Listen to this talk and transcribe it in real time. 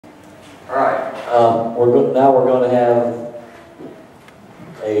All right. Now we're going to have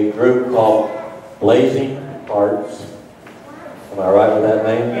a group called Blazing Hearts. Am I right with that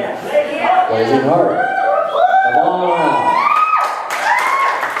name? Yeah. Blazing Hearts. Come on now.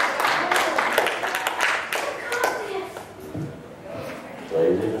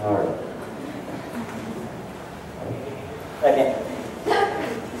 Blazing Hearts. Second.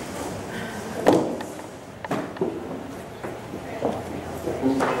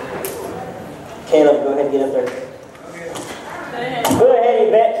 Caleb, go ahead and get up there. Go ahead,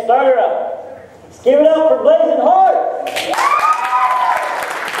 Yvette. Start her up. Let's give it up for Blazing Heart.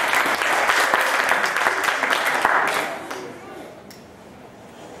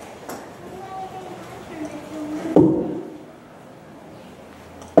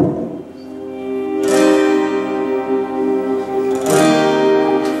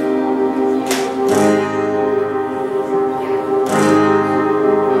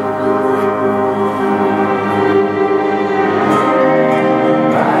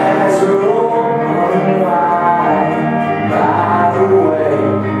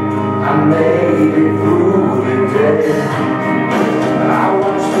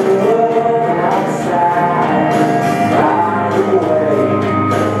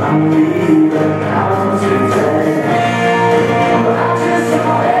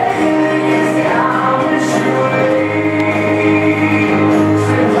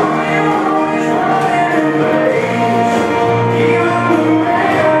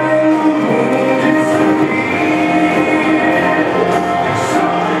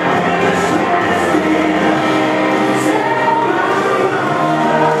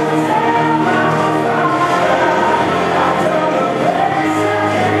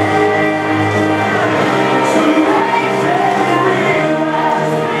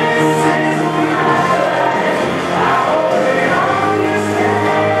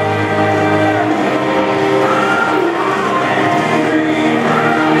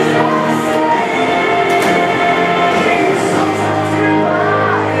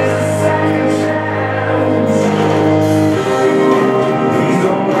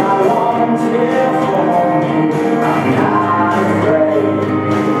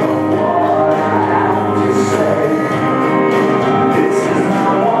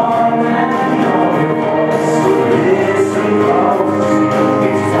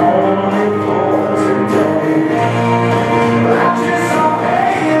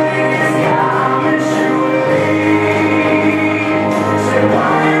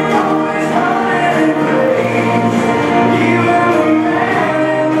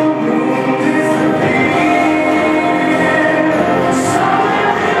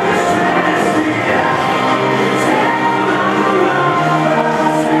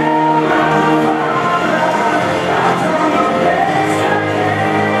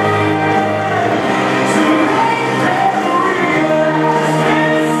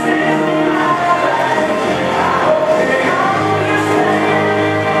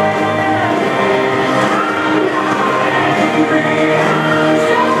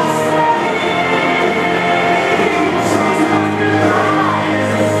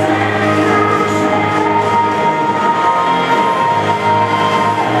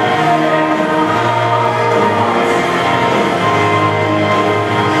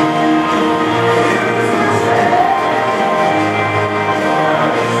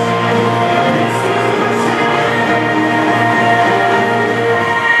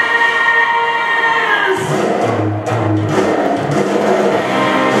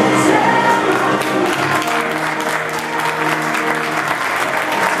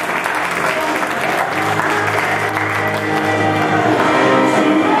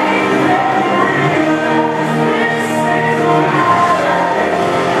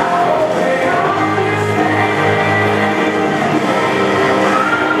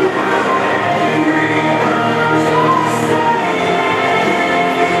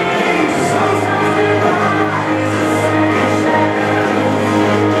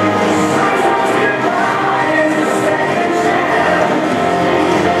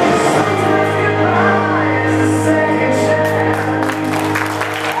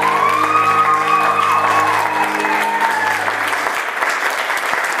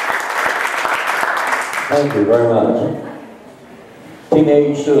 Thank you very much.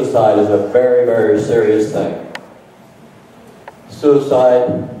 Teenage suicide is a very, very serious thing.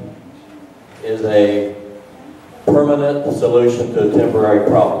 Suicide is a permanent solution to a temporary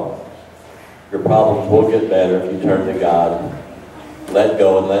problem. Your problems will get better if you turn to God. Let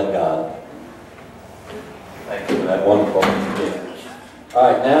go and let God. Thank you for that wonderful skit.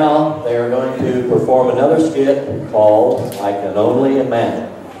 All right, now they are going to perform another skit called I Can Only Imagine.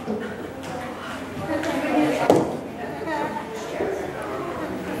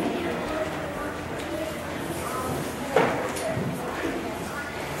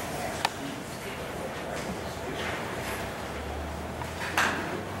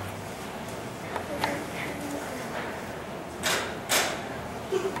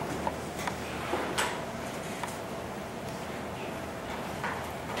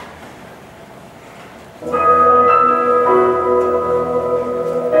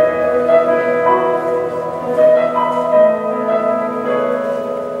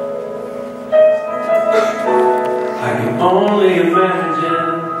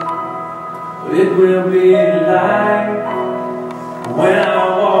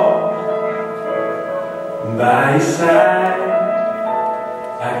 by your side.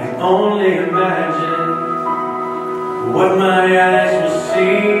 I can only imagine what my eyes will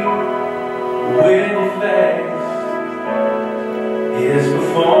see when your face is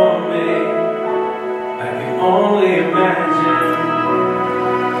before me. I can only imagine.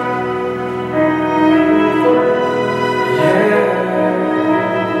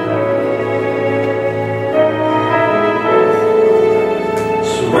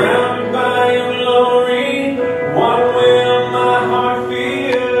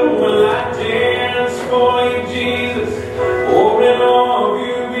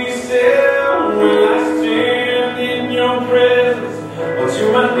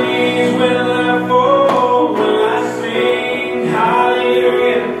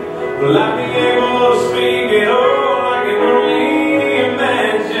 Will I be able to speak it all? I can only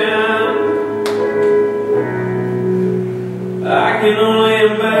imagine. I can only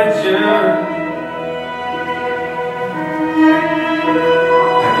imagine.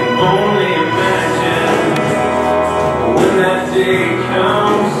 I can only imagine when that day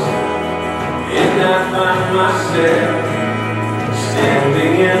comes and I find myself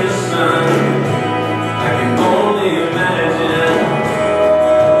standing in the sun. I can only imagine.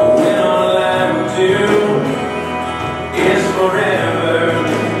 Is forever,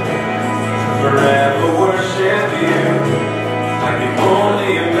 forever worship you. I can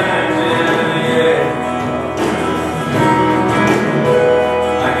only imagine, yeah.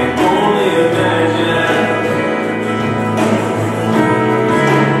 I can only imagine.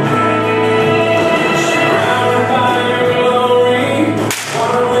 Surrounded by your glory,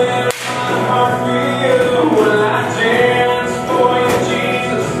 what will my heart feel? Will I dance for you,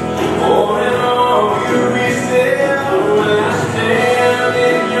 Jesus? Or in all you be still? Will I stand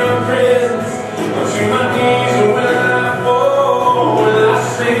in your presence? Or to my knees will I fall? Will I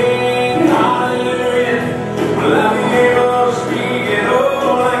sing hallelujah? Will I be able to speak it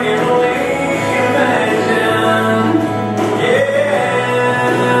all? I can only imagine. Yeah, I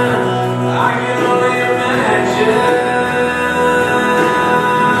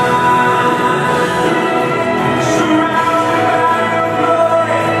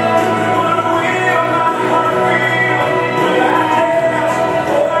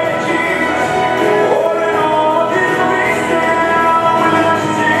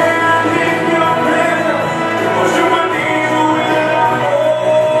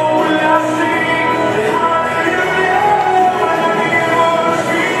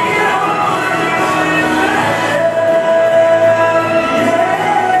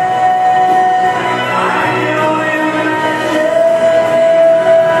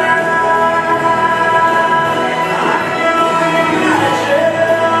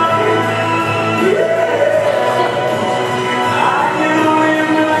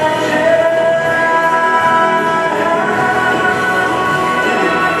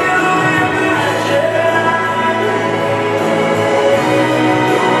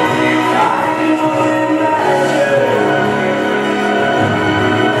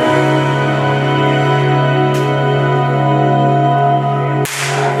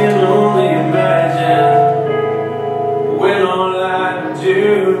can only imagine.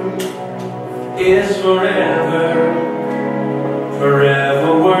 Is forever,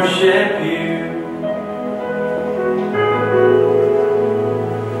 forever worship you.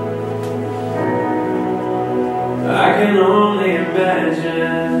 I can only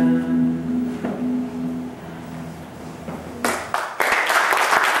imagine.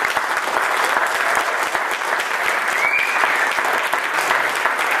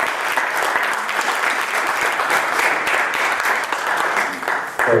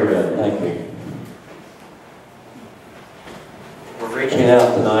 Very good, thank you. We're reaching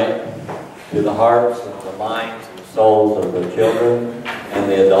out tonight to the hearts and the minds and the souls of the children and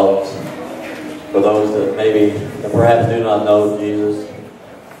the adults. For those that maybe perhaps do not know Jesus,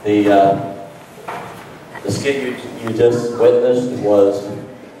 the skit you just witnessed was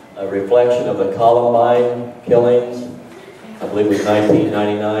a reflection of the Columbine killings. I believe it was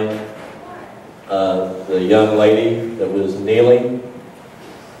 1999. The young lady that was kneeling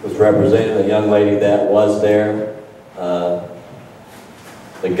was representing the young lady that was there.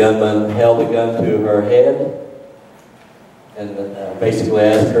 The gunman held the gun to her head and basically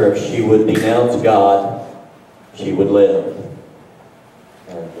asked her if she would denounce God, she would live.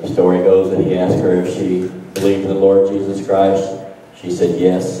 The story goes that he asked her if she believed in the Lord Jesus Christ. She said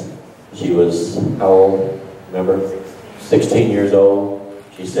yes. She was, how old? Remember? 16 years old.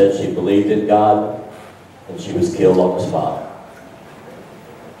 She said she believed in God, and she was killed on the spot.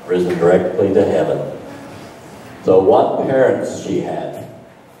 Risen directly to heaven. So what parents she had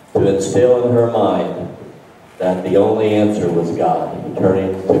to instill in her mind that the only answer was God,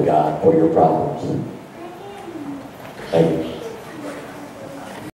 turning to God for your problems. Thank you.